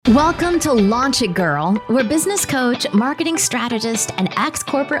Welcome to Launch It Girl, where business coach, marketing strategist, and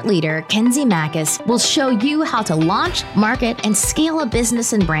ex-corporate leader Kenzie Mackis will show you how to launch, market, and scale a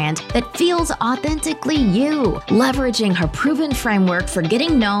business and brand that feels authentically you, leveraging her proven framework for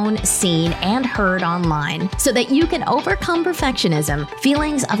getting known, seen, and heard online so that you can overcome perfectionism,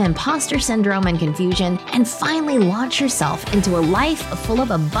 feelings of imposter syndrome and confusion, and finally launch yourself into a life full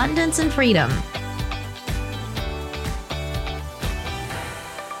of abundance and freedom.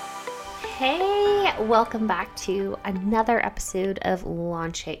 Hey, welcome back to another episode of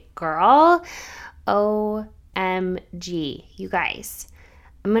Launch It Girl. OMG, you guys.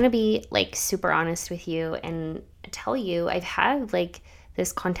 I'm going to be super honest with you and tell you I've had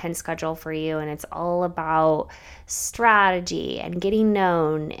this content schedule for you, and it's all about strategy and getting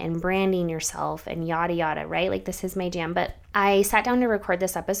known and branding yourself and yada yada, right? This is my jam. But I sat down to record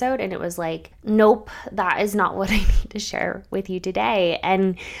this episode and it was nope, that is not what I need to share with you today.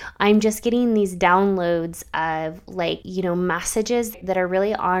 And I'm just getting these downloads of messages that are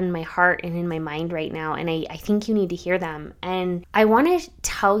really on my heart and in my mind right now. And I think you need to hear them. And I want to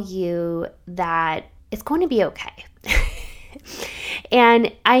tell you that it's going to be okay.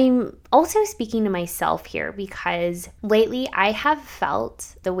 And I'm also speaking to myself here because lately I have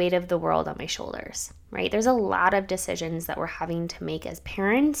felt the weight of the world on my shoulders, right? There's a lot of decisions that we're having to make as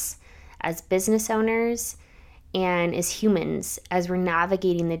parents, as business owners, and as humans as we're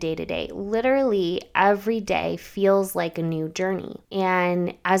navigating the day-to-day. Literally every day feels like a new journey.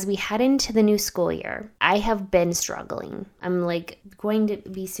 And as we head into the new school year, I have been struggling. I'm going to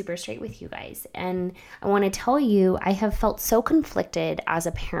be super straight with you guys. And I want to tell you, I have felt so conflicted as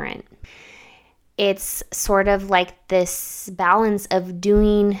a parent. It's sort of this balance of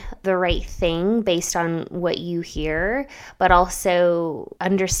doing the right thing based on what you hear, but also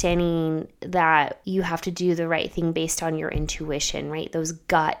understanding that you have to do the right thing based on your intuition, right? Those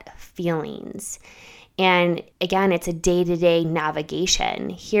gut feelings. And again, it's a day-to-day navigation.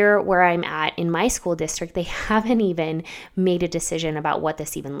 Here where I'm at in my school district, they haven't even made a decision about what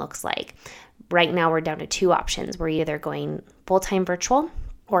this even looks like. Right now, we're down to two options. We're either going full-time virtual,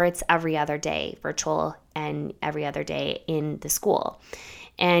 or it's every other day virtual and every other day in the school.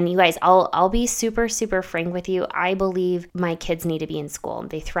 And you guys, I'll be super, super frank with you. I believe my kids need to be in school.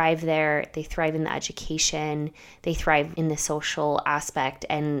 They thrive there. They thrive in the education. They thrive in the social aspect.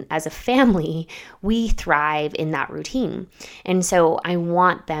 And as a family, we thrive in that routine. And so I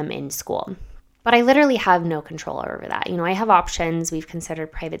want them in school. But I literally have no control over that. I have options. We've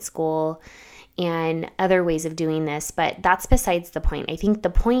considered private school and other ways of doing this, but that's besides the point. I think the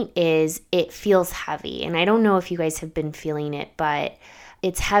point is it feels heavy, and I don't know if you guys have been feeling it, but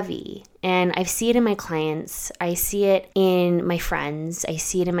it's heavy. And I see it in my clients, I see it in my friends, I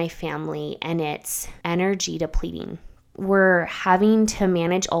see it in my family, and it's energy depleting. We're having to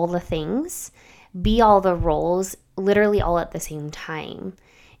manage all the things, be all the roles, literally all at the same time.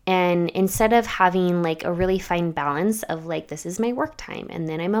 And instead of having a really fine balance of this is my work time, and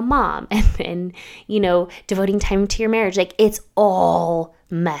then I'm a mom, and then, devoting time to your marriage, it's all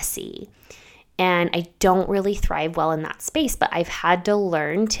messy. And I don't really thrive well in that space, but I've had to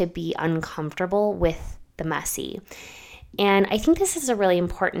learn to be uncomfortable with the messy. And I think this is a really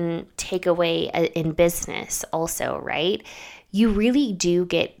important takeaway in business also, right? You really do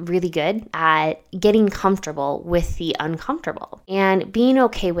get really good at getting comfortable with the uncomfortable and being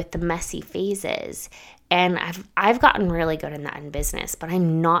okay with the messy phases. And I've gotten really good in that in business, but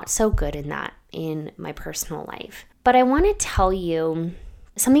I'm not so good in that in my personal life. But I want to tell you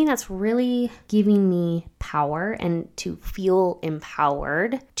something that's really giving me power and to feel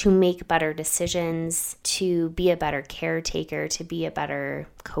empowered to make better decisions, to be a better caretaker, to be a better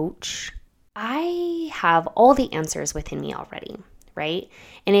coach. I have all the answers within me already, right?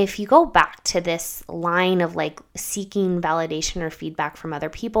 And if you go back to this line of seeking validation or feedback from other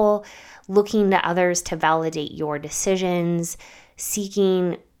people, looking to others to validate your decisions,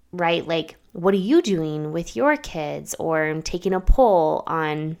 seeking, right, what are you doing with your kids, or taking a poll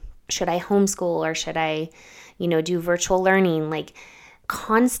on should I homeschool or should I, do virtual learning,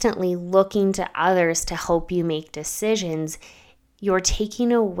 constantly looking to others to help you make decisions, you're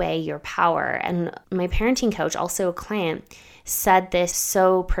taking away your power. And my parenting coach, also a client, said this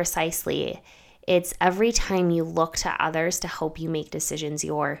so precisely. It's every time you look to others to help you make decisions,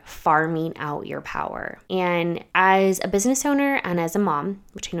 you're farming out your power. And as a business owner and as a mom,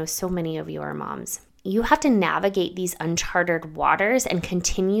 which I know so many of you are moms, you have to navigate these uncharted waters and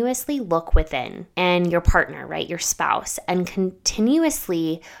continuously look within, and your partner, right, your spouse, and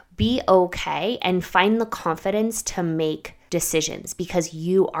continuously be okay and find the confidence to make decisions because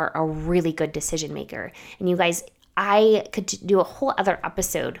you are a really good decision maker. And you guys, I could do a whole other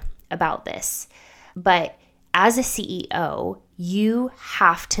episode about this, but as a CEO, you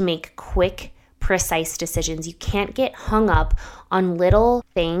have to make quick, precise decisions. You can't get hung up on little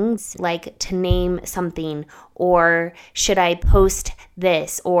things like to name something, or should I post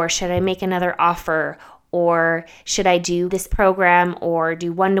this, or should I make another offer, or should I do this program or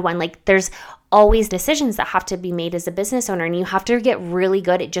do one-to-one? Like there's always decisions that have to be made as a business owner, and you have to get really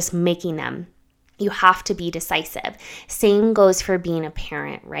good at just making them. You have to be decisive. Same goes for being a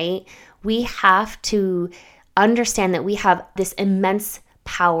parent, right? We have to understand that we have this immense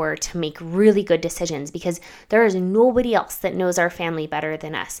power to make really good decisions because there is nobody else that knows our family better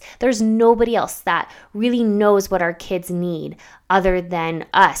than us. There's nobody else that really knows what our kids need other than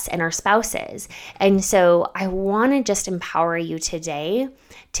us and our spouses. And so I want to just empower you today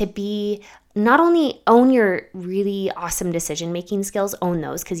to be not only own your really awesome decision-making skills, own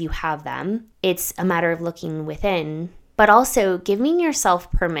those because you have them. It's a matter of looking within, but also giving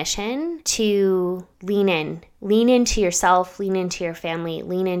yourself permission to lean into yourself, lean into your family,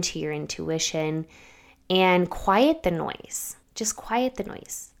 lean into your intuition, and quiet the noise. Just quiet the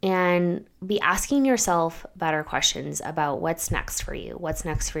noise and be asking yourself better questions about what's next for you, what's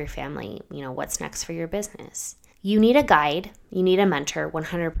next for your family, what's next for your business. You need a guide, you need a mentor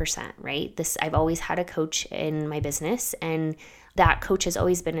 100%, right? I've always had a coach in my business, and that coach has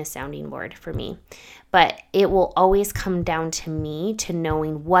always been a sounding board for me. But it will always come down to me to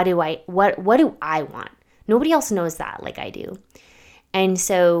knowing what do I want. Nobody else knows that like I do. And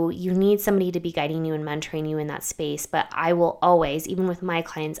so you need somebody to be guiding you and mentoring you in that space. But I will always, even with my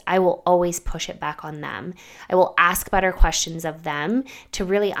clients, I will always push it back on them. I will ask better questions of them to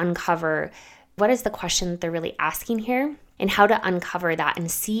really uncover what is the question that they're really asking here and how to uncover that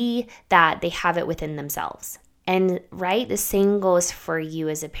and see that they have it within themselves. And right, the same goes for you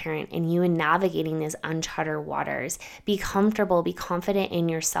as a parent and you in navigating these uncharted waters. Be comfortable, be confident in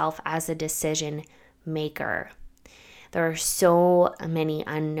yourself as a decision maker. There are so many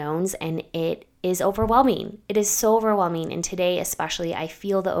unknowns and it is overwhelming. It is so overwhelming. And today, especially, I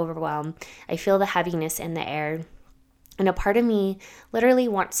feel the overwhelm. I feel the heaviness in the air. And a part of me literally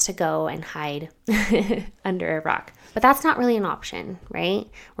wants to go and hide under a rock. But that's not really an option, right?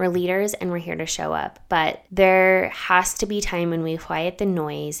 We're leaders and we're here to show up. But there has to be time when we quiet the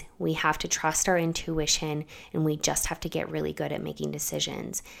noise. We have to trust our intuition and we just have to get really good at making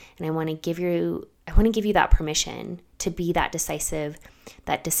decisions. And I want to give you that permission to be that decisive,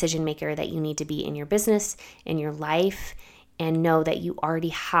 that decision maker that you need to be in your business, in your life, and know that you already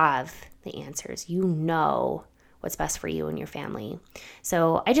have the answers. You know what's best for you and your family.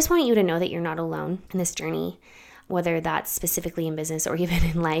 So I just want you to know that you're not alone in this journey, whether that's specifically in business or even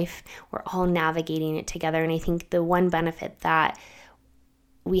in life. We're all navigating it together. And I think the one benefit that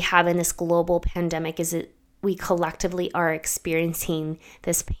we have in this global pandemic is that we collectively are experiencing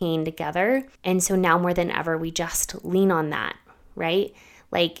this pain together. And so now more than ever, we just lean on that, right?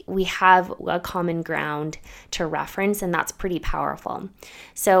 Like we have a common ground to reference, and that's pretty powerful.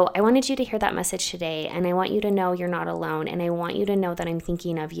 So I wanted you to hear that message today, and I want you to know you're not alone, and I want you to know that I'm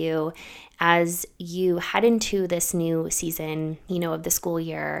thinking of you as you head into this new season, of the school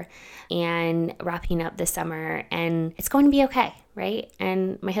year and wrapping up the summer, and it's going to be okay, right?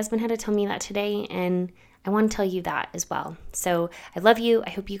 And my husband had to tell me that today, and I want to tell you that as well. So I love you.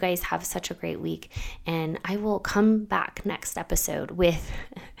 I hope you guys have such a great week. And I will come back next episode with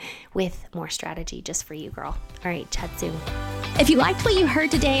more strategy just for you, girl. All right, chat soon. If you liked what you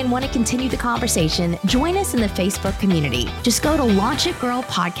heard today and want to continue the conversation, join us in the Facebook community. Just go to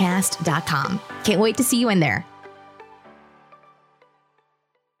launchitgirlpodcast.com. Can't wait to see you in there.